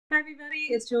Hi everybody,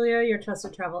 it's Julia, your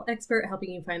trusted travel expert,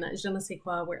 helping you find that je ne sais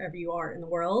quoi wherever you are in the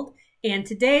world. And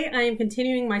today I am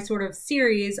continuing my sort of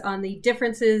series on the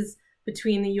differences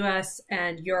between the US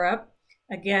and Europe.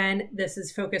 Again, this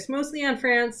is focused mostly on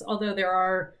France, although there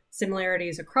are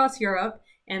similarities across Europe.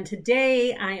 And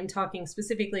today I am talking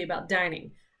specifically about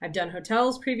dining. I've done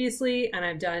hotels previously and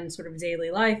I've done sort of daily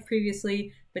life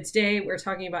previously, but today we're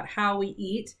talking about how we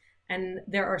eat, and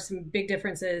there are some big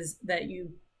differences that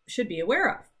you should be aware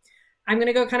of. I'm going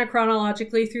to go kind of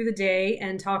chronologically through the day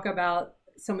and talk about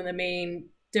some of the main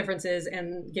differences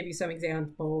and give you some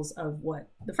examples of what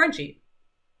the French eat.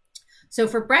 So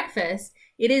for breakfast,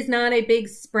 it is not a big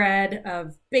spread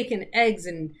of bacon, eggs,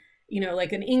 and,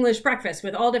 like an English breakfast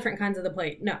with all different kinds of the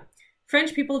plate. No.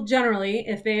 French people generally,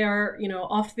 if they are,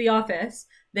 off to the office,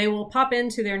 they will pop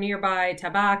into their nearby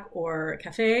tabac or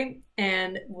cafe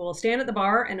and will stand at the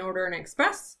bar and order an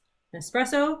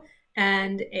espresso,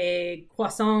 and a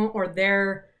croissant or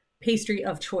their pastry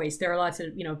of choice. There are lots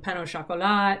of, pain au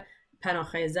chocolat, pain au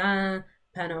raisin,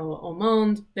 pain au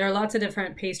almond. There are lots of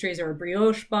different pastries, or a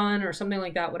brioche bun or something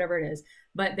like that, whatever it is.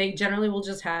 But they generally will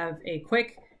just have a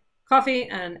quick coffee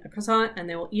and a croissant, and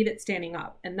they will eat it standing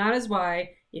up. And that is why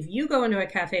if you go into a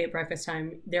cafe at breakfast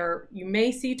time, you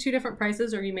may see two different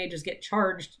prices, or you may just get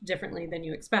charged differently than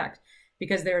you expect,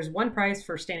 because there's one price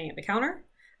for standing at the counter,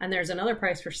 and there's another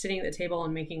price for sitting at the table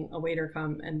and making a waiter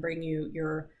come and bring you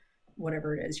your,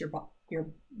 whatever it is, your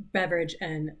beverage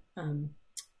and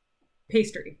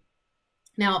pastry.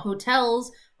 Now,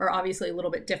 hotels are obviously a little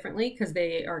bit differently because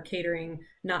they are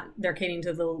they're catering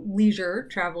to the leisure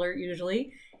traveler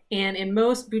usually. And in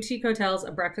most boutique hotels,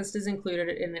 a breakfast is included,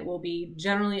 and it will be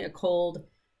generally a cold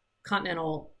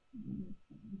continental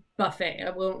buffet. I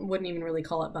wouldn't even really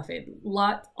call it buffet.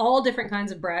 All different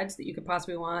kinds of breads that you could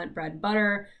possibly want, bread,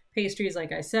 butter, pastries,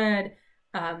 like I said.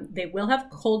 They will have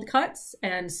cold cuts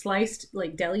and sliced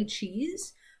like deli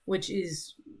cheese, which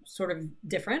is sort of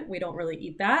different. We don't really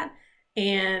eat that.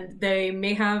 And they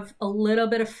may have a little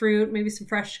bit of fruit, maybe some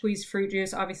fresh squeezed fruit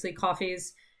juice, obviously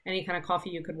coffees, any kind of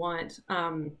coffee you could want.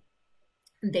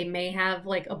 They may have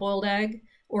like a boiled egg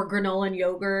or granola and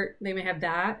yogurt. They may have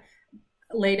that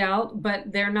laid out, but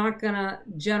they're not gonna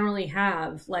generally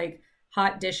have like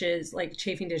hot dishes, like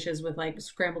chafing dishes with like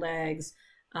scrambled eggs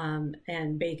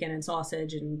and bacon and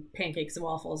sausage and pancakes and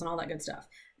waffles and all that good stuff.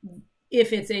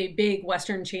 If it's a big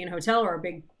Western chain hotel, or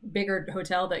a bigger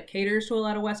hotel that caters to a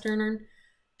lot of Western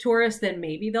tourists, then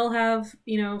maybe they'll have,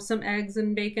 some eggs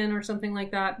and bacon or something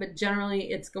like that. But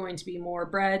generally it's going to be more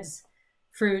breads,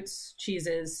 fruits,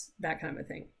 cheeses, that kind of a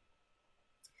thing.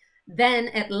 Then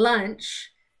at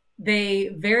lunch, they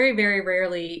very, very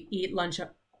rarely eat lunch.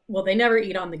 Well, they never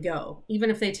eat on the go. Even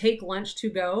if they take lunch to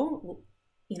go,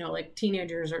 like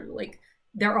teenagers, or like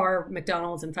there are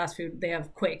McDonald's and fast food, they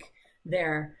have Quick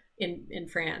there in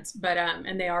France, but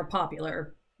and they are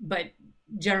popular, but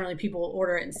generally people will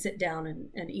order it and sit down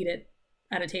and eat it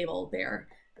at a table there.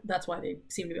 That's why they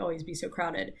seem to always be so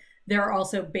crowded. There are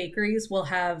also bakeries will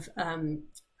have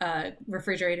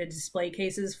refrigerated display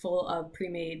cases full of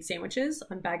pre-made sandwiches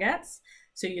on baguettes.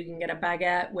 So you can get a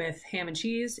baguette with ham and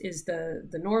cheese is the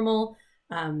normal,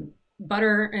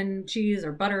 butter and cheese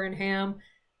or butter and ham.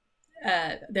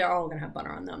 They're all going to have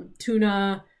butter on them.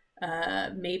 Tuna,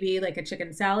 maybe like a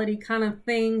chicken salad-y kind of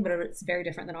thing, but it's very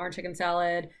different than our chicken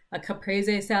salad. A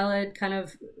caprese salad kind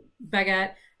of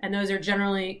baguette. And those are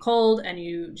generally cold, and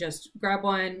you just grab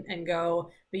one and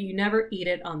go, but you never eat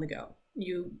it on the go.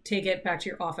 You take it back to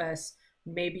your office.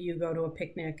 Maybe you go to a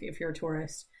picnic if you're a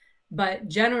tourist. But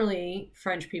generally,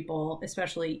 French people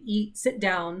especially sit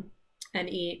down and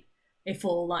eat a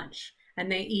full lunch,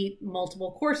 and they eat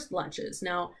multiple course lunches.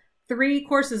 Now, 3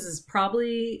 courses is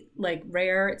probably like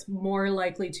rare. It's more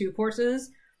likely 2 courses,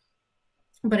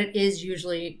 but it is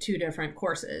usually 2 different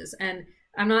courses. And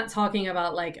I'm not talking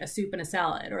about like a soup and a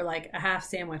salad, or like a half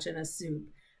sandwich and a soup.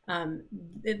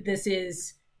 This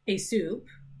is a soup,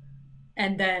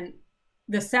 and then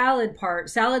the salad part.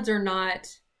 Salads are not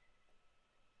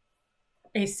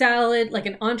a salad, like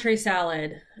an entree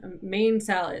salad, a main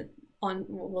salad.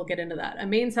 We'll get into that. A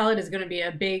main salad is going to be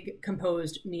a big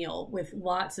composed meal with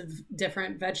lots of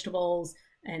different vegetables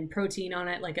and protein on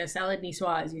it, like a salad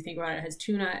niçoise. You think about it, it has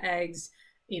tuna, eggs,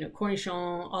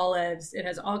 cornichon, olives. It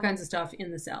has all kinds of stuff in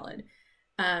the salad.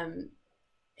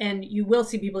 And you will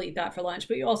see people eat that for lunch,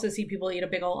 but you also see people eat a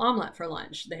big old omelet for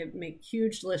lunch. They make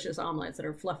huge, delicious omelets that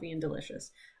are fluffy and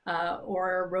delicious.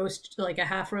 Or roast, like a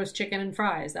half roast chicken and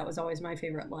fries. That was always my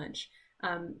favorite lunch.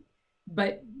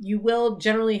 But you will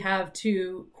generally have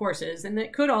 2 courses, and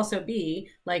it could also be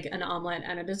like an omelet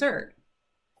and a dessert.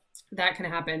 That can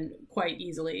happen quite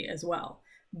easily as well.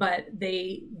 but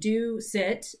they do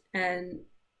sit and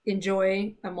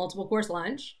enjoy a multiple course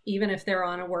lunch, even if they're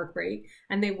on a work break,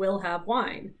 and they will have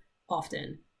wine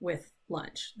often with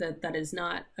lunch. That is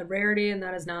not a rarity, and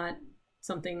that is not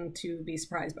something to be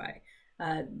surprised by.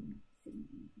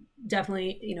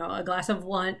 Definitely, a glass of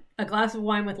wine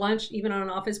with lunch, even on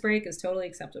an office break, is totally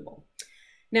acceptable.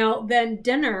 Now, then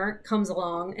dinner comes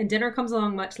along, and dinner comes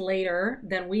along much later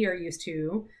than we are used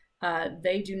to.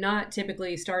 They do not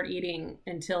typically start eating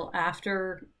until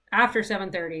after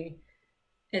 7:30.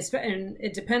 And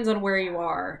it depends on where you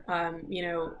are.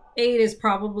 8 is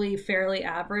probably fairly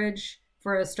average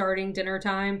for a starting dinner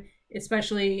time,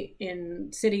 especially in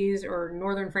cities or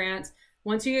northern France.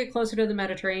 Once you get closer to the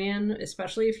Mediterranean,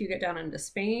 especially if you get down into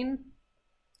Spain,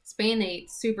 they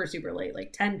eat super, super late,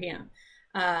 like 10 p.m.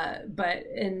 But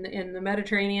in the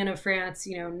Mediterranean of France,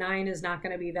 9 is not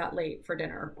going to be that late for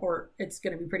dinner, or it's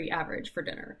going to be pretty average for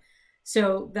dinner.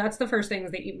 So that's the first thing,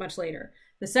 is they eat much later.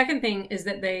 The second thing is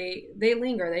that they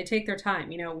linger, they take their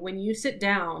time. When you sit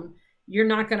down, you're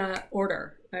not going to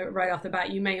order right off the bat.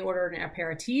 You may order an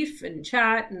aperitif and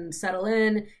chat and settle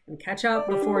in and catch up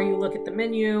before you look at the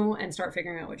menu and start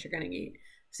figuring out what you're going to eat.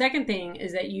 Second thing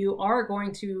is that you are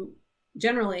going to,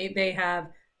 generally, they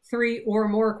have 3 or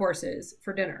more courses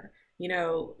for dinner.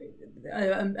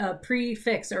 A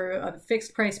prefix or a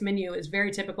fixed price menu is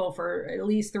very typical for at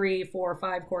least 3, 4,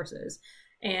 5 courses.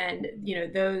 And,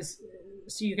 those,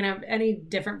 so you can have any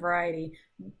different variety.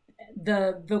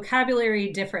 The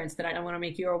vocabulary difference that I want to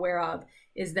make you aware of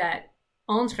is that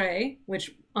entree,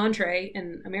 which entree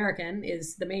in American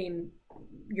is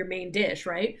your main dish,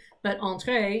 right? But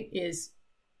entree is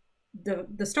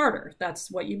the starter.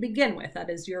 That's what you begin with. That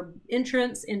is your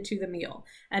entrance into the meal.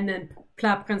 And then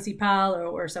plat principal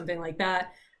or something like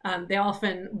that.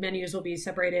 Menus will be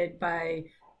separated by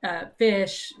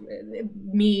fish,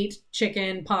 meat,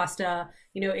 chicken, pasta.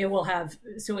 It will have,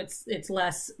 so it's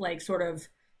less like sort of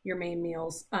your main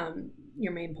meals,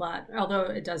 your main plat, although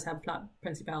it does have plat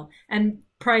principal. And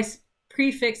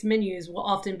prefix menus will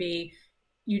often be,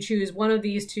 you choose one of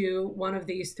these 2, one of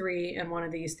these 3, and one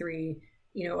of these 3,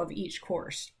 of each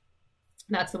course.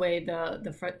 That's the way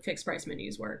the fixed price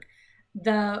menus work.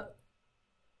 The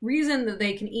reason that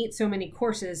they can eat so many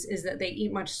courses is that they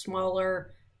eat much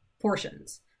smaller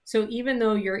portions. So even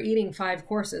though you're eating 5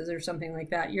 courses or something like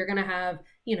that, you're going to have,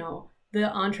 the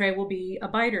entree will be a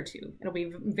bite or 2. It'll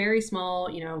be very small,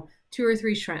 2 or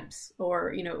 3 shrimps,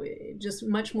 or, just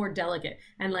much more delicate.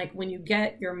 And like when you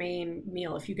get your main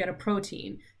meal, if you get a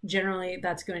protein, generally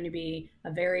that's going to be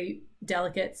a very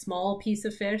delicate, small piece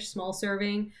of fish, small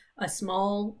serving, a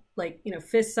small,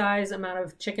 fist size amount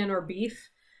of chicken or beef,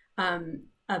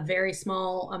 a very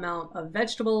small amount of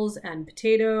vegetables and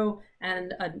potato,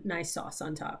 and a nice sauce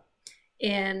on top.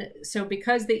 And so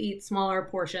because they eat smaller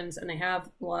portions and they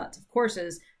have lots of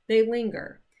courses, they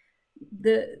linger.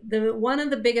 The one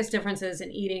of the biggest differences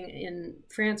in eating in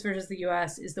France versus the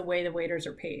US is the way the waiters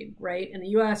are paid, right? In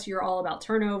the US, you're all about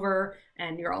turnover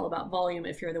and you're all about volume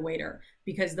if you're the waiter,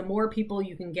 because the more people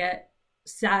you can get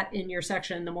sat in your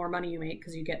section, the more money you make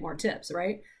because you get more tips,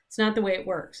 right? It's not the way it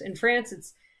works. In France,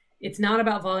 it's not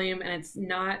about volume, and it's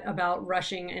not about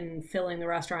rushing and filling the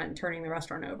restaurant and turning the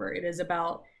restaurant over. It is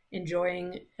about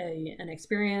enjoying an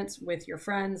experience with your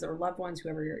friends or loved ones,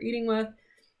 whoever you're eating with.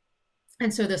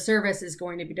 And so the service is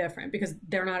going to be different because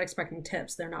they're not expecting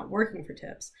tips. They're not working for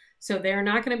tips. So they're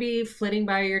not going to be flitting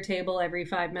by your table every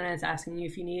 5 minutes asking you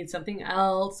if you need something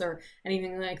else or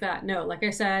anything like that. No, like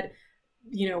I said,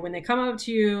 when they come up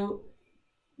to you,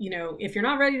 if you're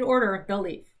not ready to order, they'll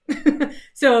leave.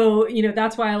 So,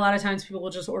 that's why a lot of times people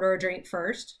will just order a drink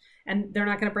first, and they're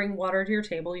not going to bring water to your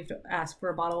table. You have to ask for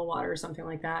a bottle of water or something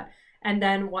like that. And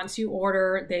then once you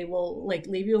order, they will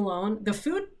leave you alone. The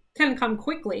food can come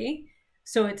quickly.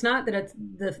 So it's not that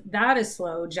that is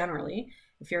slow generally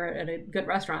if you're at a good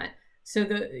restaurant. So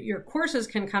your courses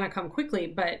can kind of come quickly,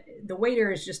 but the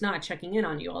waiter is just not checking in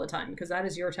on you all the time, because that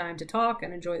is your time to talk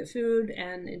and enjoy the food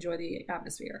and enjoy the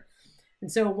atmosphere.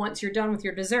 And so once you're done with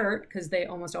your dessert, because they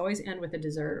almost always end with a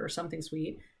dessert or something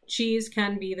sweet, cheese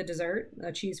can be the dessert.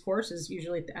 A cheese course is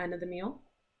usually at the end of the meal.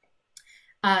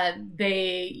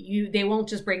 They won't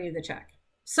just bring you the check.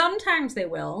 Sometimes they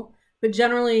will, but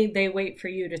generally they wait for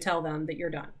you to tell them that you're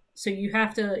done. So you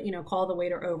have to, call the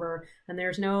waiter over, and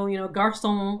there's no,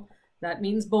 garçon. That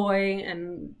means boy,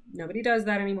 and nobody does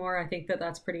that anymore. I think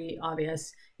that's pretty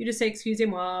obvious. You just say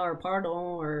excusez-moi or pardon,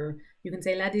 or you can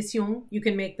say l'addition. You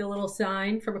can make the little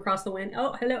sign from across the wind.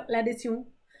 Oh, hello, l'addition.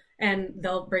 and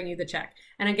they'll bring you the check.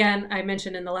 And again, I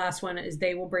mentioned in the last one is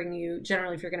they will bring you,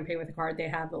 generally if you're going to pay with a card, they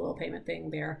have the little payment thing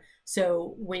there.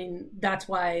 So that's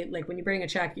why, like, when you bring a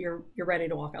check, you're ready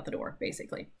to walk out the door,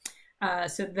 basically.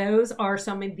 So those are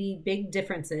some of the big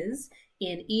differences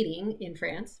in eating in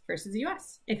France versus the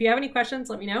US. If you have any questions,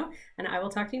 let me know, and I will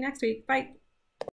talk to you next week. Bye.